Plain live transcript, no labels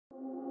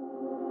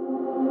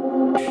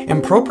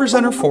In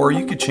ProPresenter 4,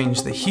 you could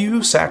change the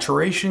hue,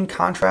 saturation,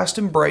 contrast,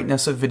 and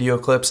brightness of video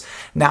clips.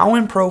 Now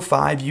in Pro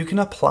 5, you can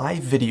apply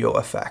video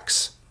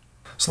effects.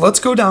 So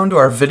let's go down to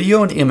our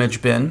video and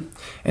image bin,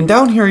 and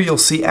down here you'll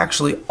see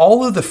actually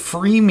all of the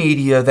free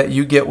media that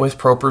you get with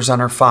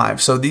ProPresenter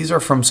 5. So these are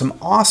from some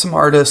awesome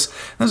artists.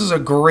 This is a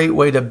great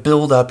way to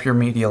build up your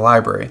media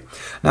library.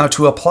 Now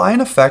to apply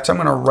an effect, I'm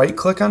going to right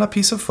click on a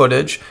piece of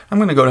footage. I'm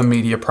going to go to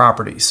Media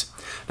Properties.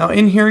 Now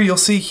in here you'll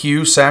see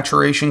hue,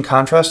 saturation,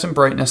 contrast, and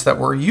brightness that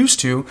we're used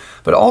to,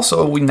 but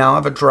also we now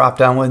have a drop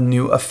down with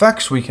new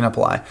effects we can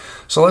apply.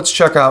 So let's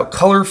check out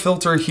color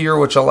filter here,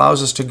 which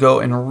allows us to go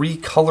and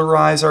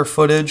recolorize our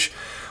footage.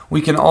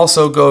 We can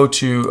also go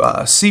to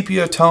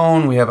sepia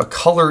tone, we have a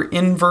color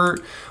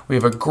invert, we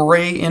have a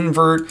gray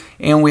invert,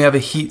 and we have a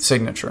heat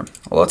signature.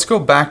 Well, let's go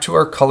back to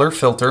our color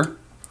filter.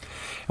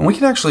 And we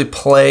can actually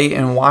play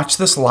and watch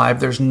this live.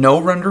 There's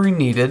no rendering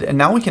needed. And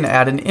now we can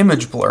add an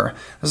image blur.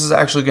 This is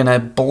actually going to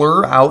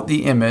blur out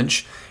the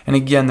image. And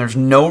again, there's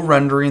no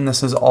rendering.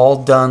 This is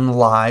all done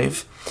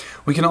live.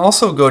 We can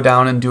also go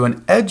down and do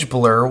an edge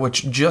blur,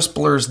 which just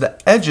blurs the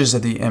edges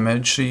of the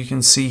image. So you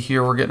can see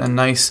here we're getting a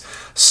nice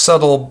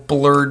subtle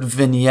blurred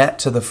vignette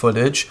to the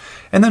footage.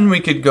 And then we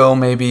could go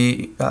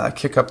maybe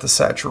kick up the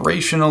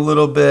saturation a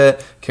little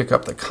bit, kick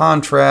up the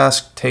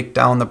contrast, take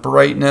down the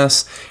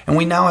brightness, and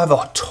we now have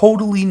a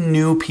totally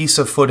new piece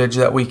of footage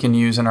that we can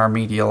use in our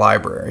media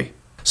library.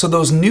 So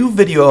those new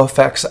video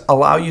effects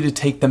allow you to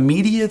take the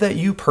media that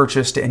you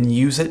purchased and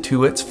use it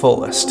to its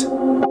fullest.